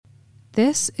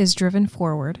This is Driven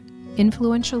Forward,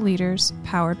 Influential Leaders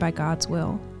Powered by God's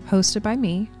Will, hosted by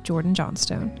me, Jordan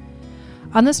Johnstone.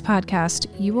 On this podcast,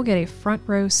 you will get a front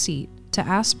row seat to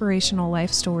aspirational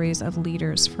life stories of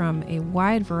leaders from a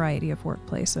wide variety of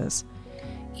workplaces.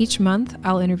 Each month,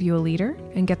 I'll interview a leader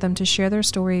and get them to share their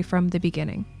story from the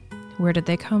beginning. Where did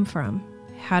they come from?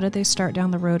 How did they start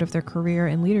down the road of their career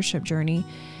and leadership journey?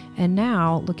 And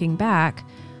now, looking back,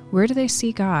 where do they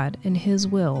see God and His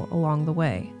will along the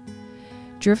way?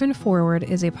 Driven Forward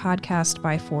is a podcast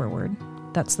by Forward.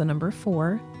 That's the number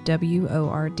 4,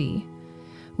 W-O-R-D.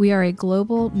 We are a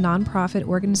global nonprofit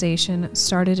organization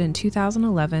started in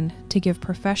 2011 to give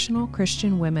professional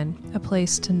Christian women a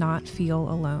place to not feel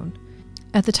alone.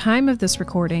 At the time of this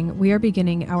recording, we are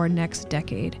beginning our next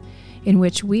decade, in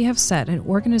which we have set an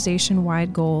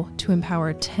organization-wide goal to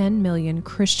empower 10 million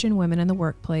Christian women in the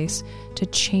workplace to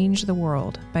change the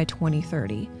world by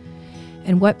 2030.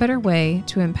 And what better way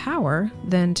to empower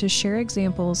than to share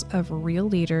examples of real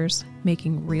leaders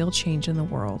making real change in the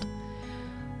world?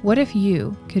 What if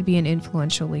you could be an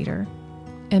influential leader?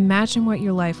 Imagine what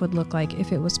your life would look like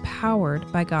if it was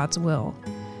powered by God's will.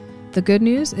 The good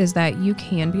news is that you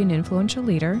can be an influential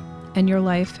leader, and your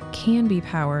life can be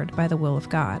powered by the will of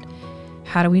God.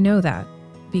 How do we know that?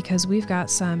 Because we've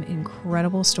got some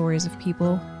incredible stories of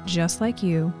people just like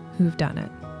you who've done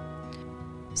it.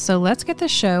 So let's get the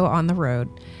show on the road.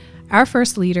 Our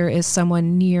first leader is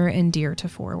someone near and dear to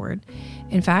Forward.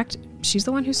 In fact, she's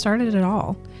the one who started it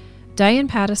all. Diane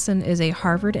Paddison is a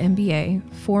Harvard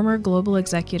MBA, former global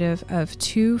executive of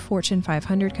 2 Fortune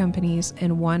 500 companies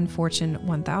and 1 Fortune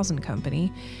 1000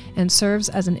 company, and serves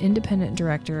as an independent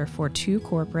director for 2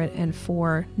 corporate and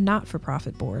 4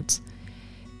 not-for-profit boards.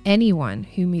 Anyone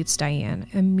who meets Diane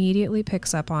immediately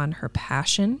picks up on her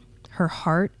passion, her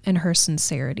heart, and her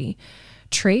sincerity,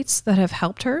 traits that have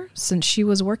helped her since she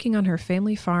was working on her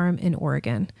family farm in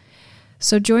Oregon.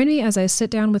 So join me as I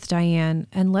sit down with Diane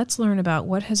and let's learn about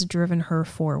what has driven her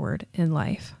forward in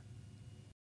life.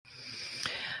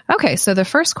 Okay, so the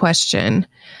first question,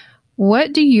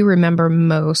 what do you remember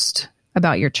most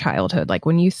about your childhood? Like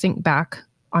when you think back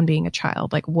on being a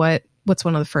child, like what's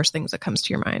one of the first things that comes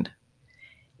to your mind?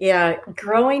 Yeah,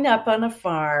 growing up on a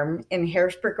farm in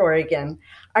Harrisburg, Oregon,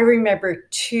 I remember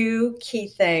 2 key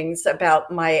things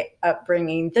about my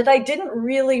upbringing that I didn't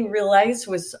really realize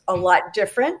was a lot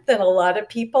different than a lot of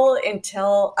people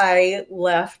until I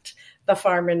left the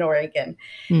farm in Oregon.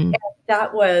 And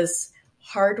that was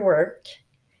hard work.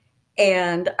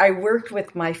 And I worked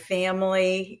with my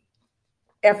family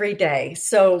every day.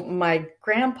 So my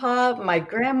grandpa, my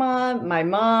grandma, my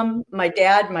mom, my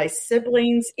dad, my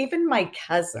siblings, even my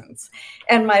cousins,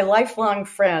 and my lifelong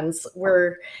friends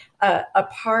were a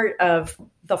part of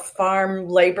the farm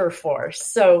labor force.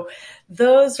 So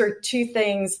those are 2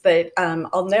 things that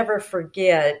I'll never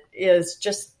forget, is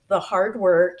just the hard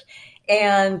work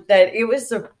and that it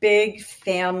was a big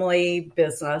family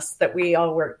business that we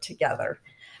all worked together.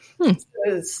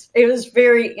 It was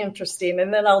very interesting.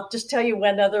 And then I'll just tell you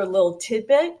one other little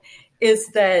tidbit is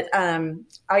that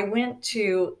I went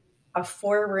to a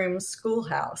 4-room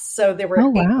schoolhouse. So there were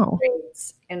 8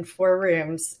 grades and 4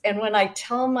 rooms. And when I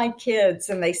tell my kids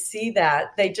and they see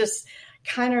that, they just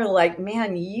kind of like,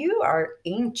 man, you are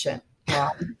ancient,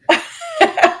 Mom.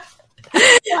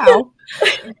 Wow.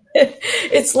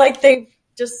 It's like they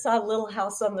just saw Little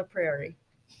House on the Prairie.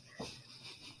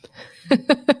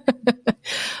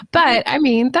 But I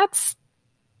mean, that's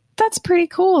pretty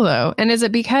cool though. And is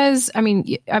it because, I mean,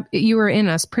 you were in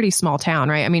a pretty small town,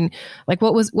 right? I mean, like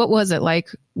what was it like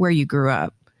where you grew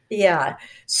up? Yeah.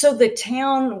 So the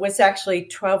town was actually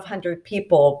 1,200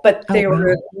 people, but there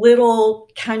were little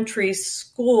country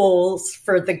schools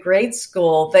for the grade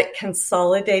school that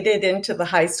consolidated into the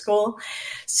high school.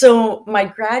 So my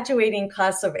graduating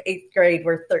class of 8th grade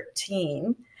were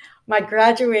 13. My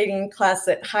graduating class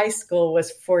at high school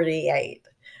was 48.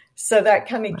 So that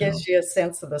kind of gives you a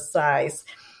sense of the size.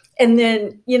 And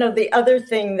then, the other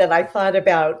thing that I thought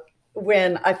about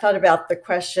when I thought about the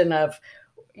question of,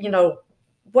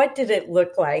 what did it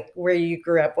look like where you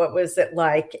grew up? What was it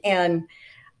like? And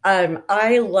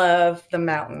I love the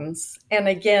mountains. And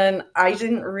again, I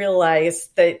didn't realize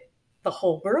that the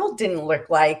whole world didn't look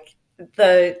like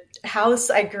the house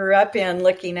I grew up in,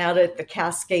 looking out at the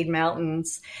Cascade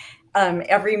Mountains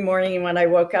every morning when I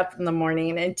woke up in the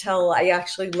morning, until I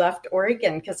actually left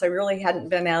Oregon, because I really hadn't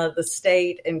been out of the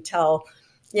state until,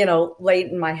 late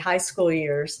in my high school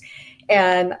years.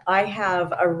 And I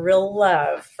have a real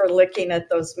love for looking at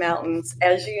those mountains,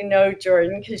 as you know,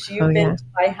 Jordan, because you've been to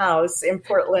my house in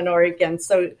Portland, Oregon.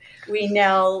 So we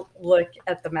now look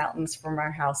at the mountains from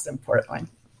our house in Portland.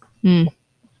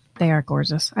 They are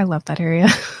gorgeous. I love that area.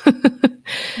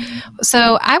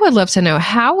 So I would love to know,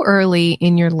 how early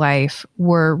in your life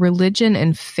were religion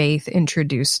and faith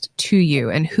introduced to you,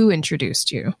 and who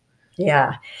introduced you?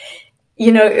 Yeah.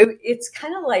 It's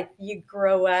kind of like you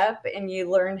grow up and you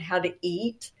learn how to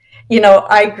eat.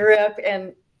 I grew up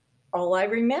and all I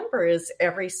remember is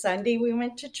every Sunday we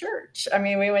went to church. I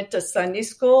mean, we went to Sunday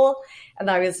school, and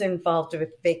I was involved with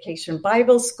Vacation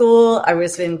Bible School. I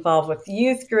was involved with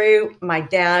youth group. My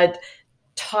dad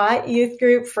taught youth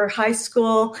group for high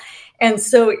school. And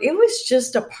so it was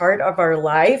just a part of our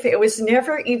life. It was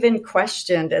never even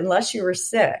questioned unless you were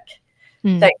sick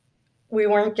that we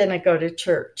weren't going to go to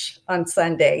church on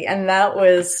Sunday. And that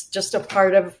was just a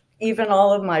part of even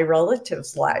all of my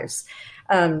relatives' lives.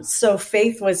 So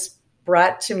faith was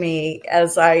brought to me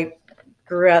as I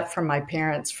grew up from my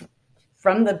parents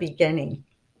from the beginning.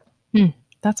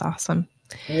 That's awesome.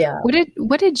 Yeah.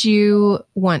 What did you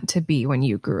want to be when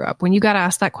you grew up? When you got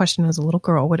asked that question as a little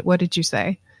girl, what did you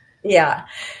say? Yeah.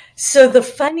 So the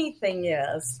funny thing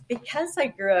is, because I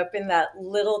grew up in that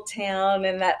little town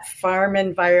and that farm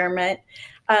environment,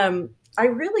 I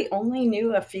really only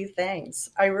knew a few things.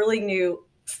 I really knew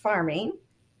farming.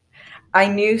 I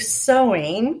knew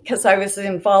sewing because I was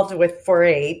involved with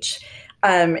 4-H.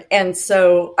 And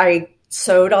so I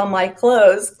sewed all my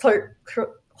clothes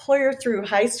clear through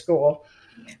high school.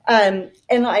 And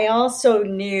I also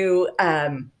knew,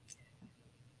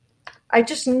 I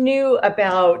just knew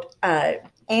about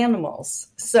animals.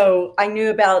 So I knew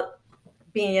about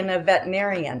being a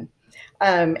veterinarian.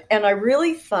 And I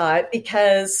really thought,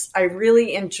 because I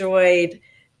really enjoyed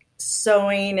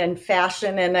sewing and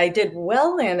fashion, and I did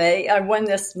well in it, I won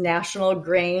this national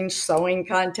Grange sewing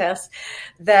contest,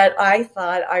 that I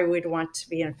thought I would want to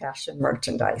be in fashion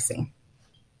merchandising.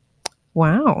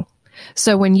 Wow.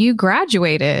 So when you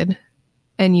graduated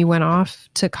and you went off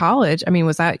to college, I mean,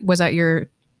 was that your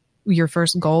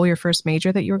first goal, your first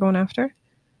major that you were going after?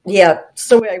 Yeah.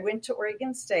 So I went to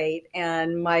Oregon State,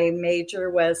 and my major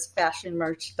was fashion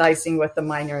merchandising with a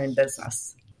minor in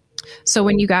business. So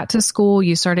when you got to school,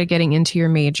 you started getting into your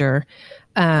major.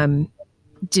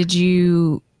 Did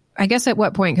you, I guess at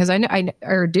what point, because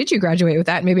or did you graduate with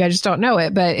that? Maybe I just don't know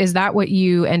it, but is that what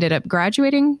you ended up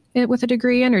graduating it with a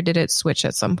degree in, or did it switch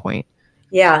at some point?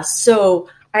 Yeah. So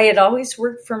I had always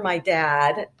worked for my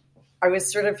dad. I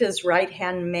was sort of his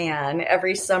right-hand man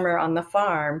every summer on the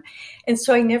farm. And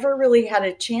so I never really had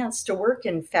a chance to work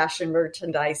in fashion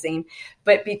merchandising.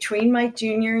 But between my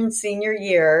junior and senior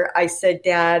year, I said,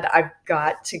 Dad, I've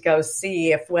got to go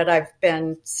see if what I've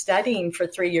been studying for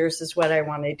 3 years is what I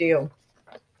want to do.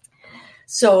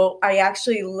 So I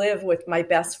actually lived with my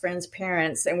best friend's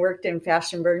parents and worked in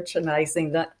fashion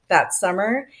merchandising that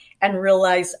summer, and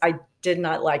realized I did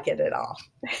not like it at all.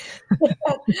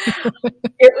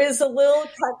 It was a little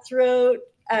cutthroat.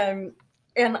 And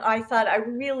I thought, I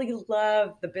really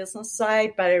love the business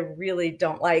side, but I really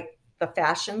don't like the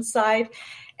fashion side.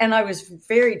 And I was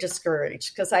very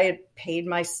discouraged because I had paid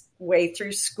my way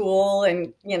through school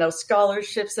and,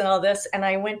 scholarships and all this. And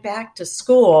I went back to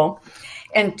school,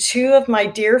 and two of my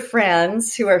dear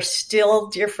friends, who are still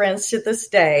dear friends to this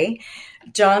day,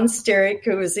 John Sterick,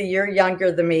 who was a year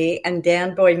younger than me, and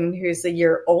Dan Boyden, who's a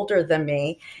year older than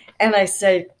me. And I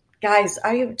said, guys,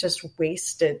 I have just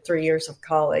wasted 3 years of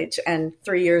college and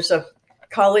 3 years of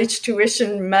college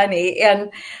tuition money.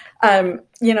 And,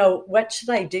 what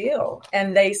should I do?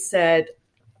 And they said,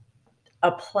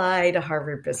 apply to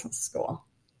Harvard Business School.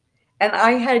 And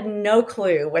I had no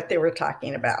clue what they were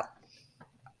talking about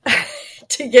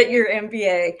to get your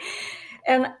MBA.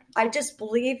 And I just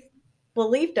believed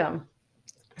them.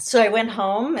 So I went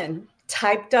home and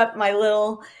typed up my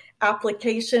little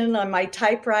application on my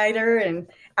typewriter and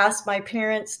asked my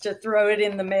parents to throw it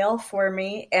in the mail for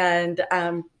me. And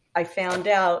I found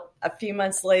out a few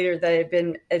months later that I had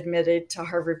been admitted to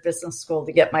Harvard Business School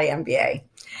to get my MBA.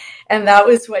 And that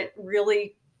was what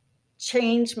really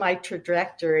changed my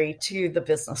trajectory to the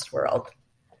business world.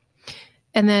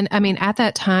 And then, I mean, at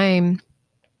that time,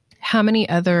 how many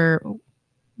other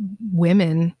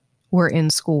women were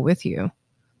in school with you?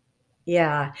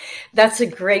 Yeah, that's a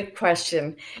great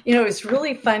question. It was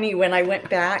really funny when I went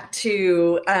back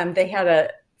to, they had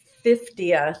a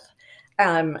 50th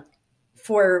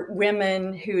for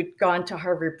women who'd gone to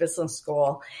Harvard Business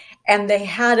School. And they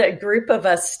had a group of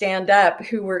us stand up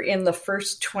who were in the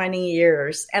first 20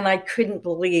 years. And I couldn't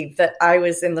believe that I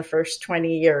was in the first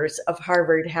 20 years of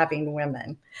Harvard having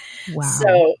women. Wow.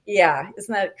 So, yeah,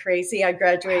 isn't that crazy? I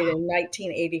graduated in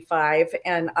 1985,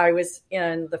 and I was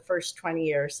in the first 20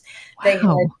 years. They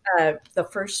Wow. had the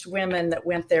first women that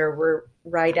went there were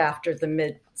right after the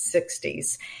mid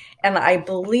 60s. And I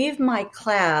believe my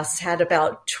class had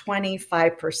about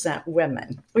 25%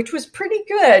 women, which was pretty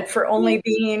good for only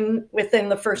being within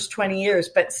the first 20 years,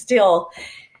 but still,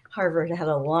 Harvard had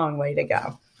a long way to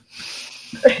go.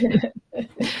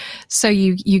 So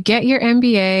you get your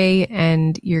MBA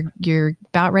and you're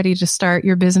about ready to start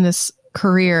your business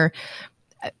career.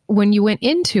 When you went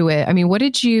into it, I mean, what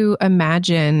did you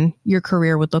imagine your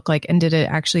career would look like? And did it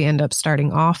actually end up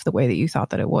starting off the way that you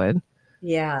thought that it would?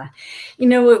 Yeah. It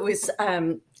was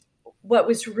what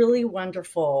was really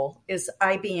wonderful is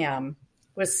IBM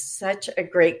was such a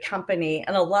great company.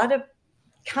 And a lot of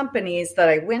companies that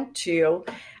I went to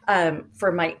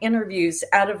for my interviews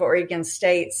out of Oregon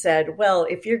State said, well,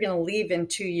 if you're going to leave in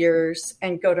 2 years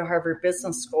and go to Harvard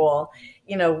Business School,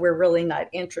 we're really not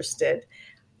interested.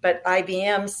 But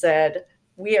IBM said,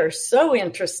 we are so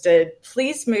interested.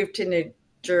 Please move to New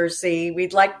Jersey.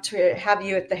 We'd like to have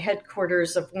you at the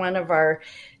headquarters of one of our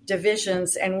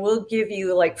divisions, and we'll give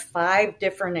you like 5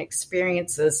 different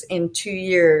experiences in 2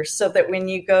 years so that when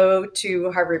you go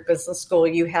to Harvard Business School,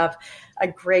 you have a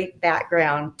great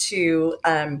background to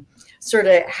sort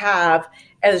of have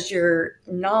as your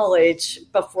knowledge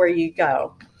before you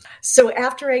go. So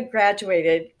after I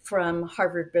graduated from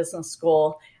Harvard Business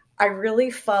School, I really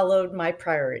followed my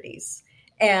priorities.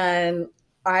 And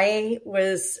I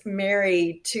was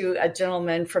married to a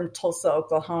gentleman from Tulsa,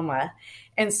 Oklahoma.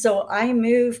 And so I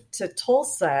moved to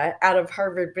Tulsa out of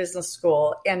Harvard Business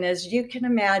School. And as you can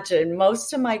imagine,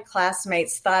 most of my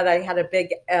classmates thought I had a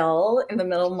big L in the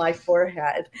middle of my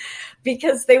forehead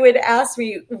because they would ask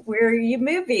me, where are you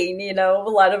moving? A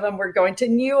lot of them were going to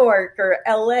New York or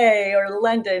LA or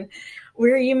London.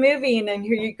 Where are you moving and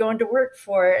who are you going to work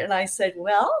for? And I said,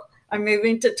 well, I'm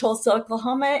moving to Tulsa,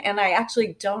 Oklahoma, and I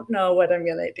actually don't know what I'm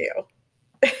going to do.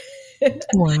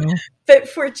 Wow. But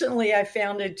fortunately, I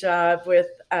found a job with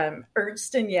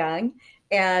Ernst & Young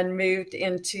and moved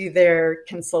into their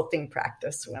consulting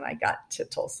practice when I got to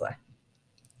Tulsa.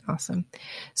 Awesome.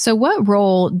 So what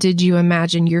role did you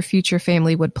imagine your future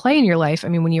family would play in your life? I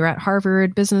mean, when you were at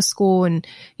Harvard Business School and,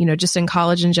 just in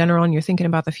college in general, and you're thinking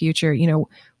about the future,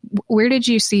 where did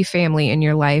you see family in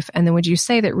your life? And then would you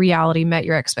say that reality met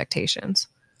your expectations?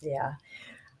 Yeah.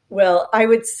 Well, I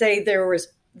would say there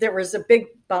was a big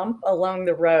bump along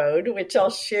the road, which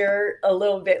I'll share a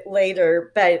little bit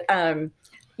later. But,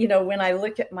 when I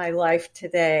look at my life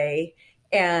today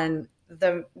and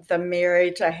the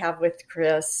marriage I have with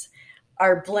Chris,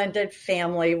 our blended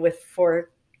family with 4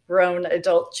 grown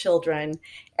adult children,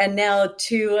 and now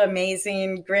 2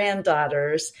 amazing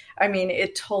granddaughters. I mean,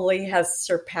 it totally has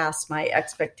surpassed my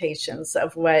expectations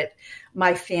of what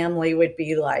my family would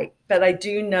be like. But I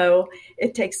do know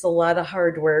it takes a lot of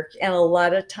hard work, and a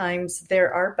lot of times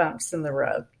there are bumps in the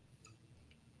road.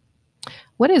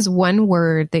 What is one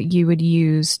word that you would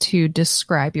use to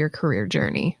describe your career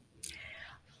journey?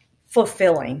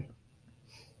 Fulfilling.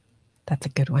 That's a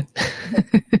good one.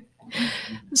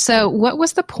 So what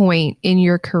was the point in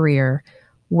your career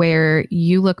where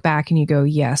you look back and you go,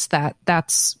 yes,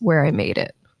 that's where I made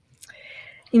it?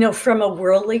 From a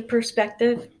worldly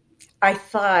perspective, I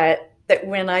thought that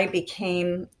when I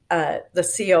became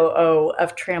the COO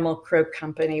of Trammell Crow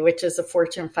Company, which is a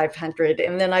Fortune 500,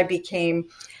 and then I became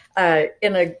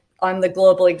on the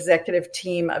global executive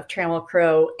team of Trammell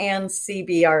Crow and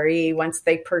CBRE once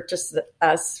they purchased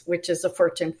us, which is a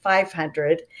Fortune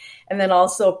 500, and then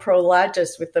also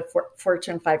Prologis with the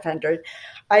Fortune 500.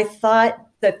 I thought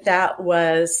that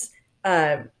was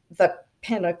the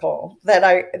pinnacle, that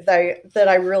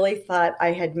I really thought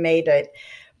I had made it.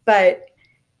 But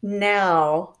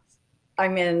now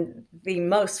I'm in the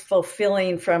most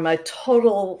fulfilling from a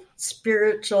total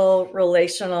spiritual,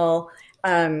 relational,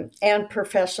 and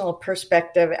professional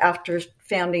perspective after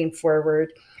founding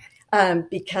Forward,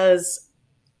 because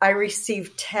I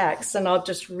received texts, and I'll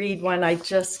just read one I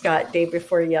just got day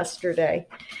before yesterday.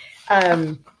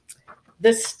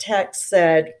 This text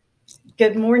said,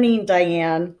 "Good morning,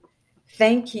 Diane.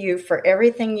 Thank you for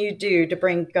everything you do to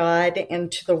bring God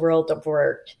into the world of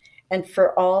work and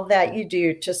for all that you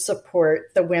do to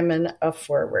support the women of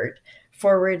Forward.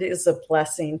 Forward is a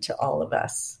blessing to all of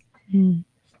us." Mm.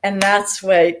 And that's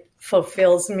what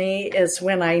fulfills me, is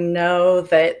when I know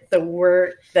that the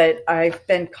work that I've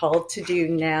been called to do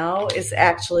now is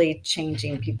actually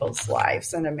changing people's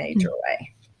lives in a major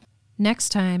way. Next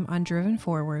time on Driven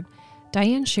Forward,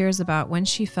 Diane shares about when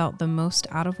she felt the most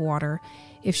out of water,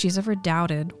 if she's ever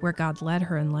doubted where God led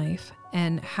her in life,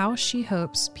 and how she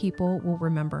hopes people will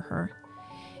remember her.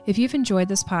 If you've enjoyed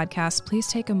this podcast, please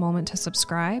take a moment to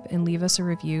subscribe and leave us a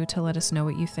review to let us know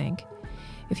what you think.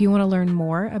 If you want to learn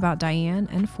more about Diane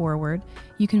and Forward,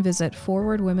 you can visit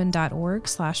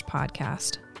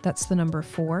forwardwomen.org/podcast. That's the number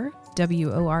 4,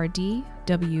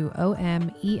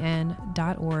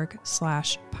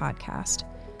 WORDWOMEN.org/podcast.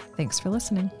 Thanks for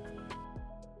listening.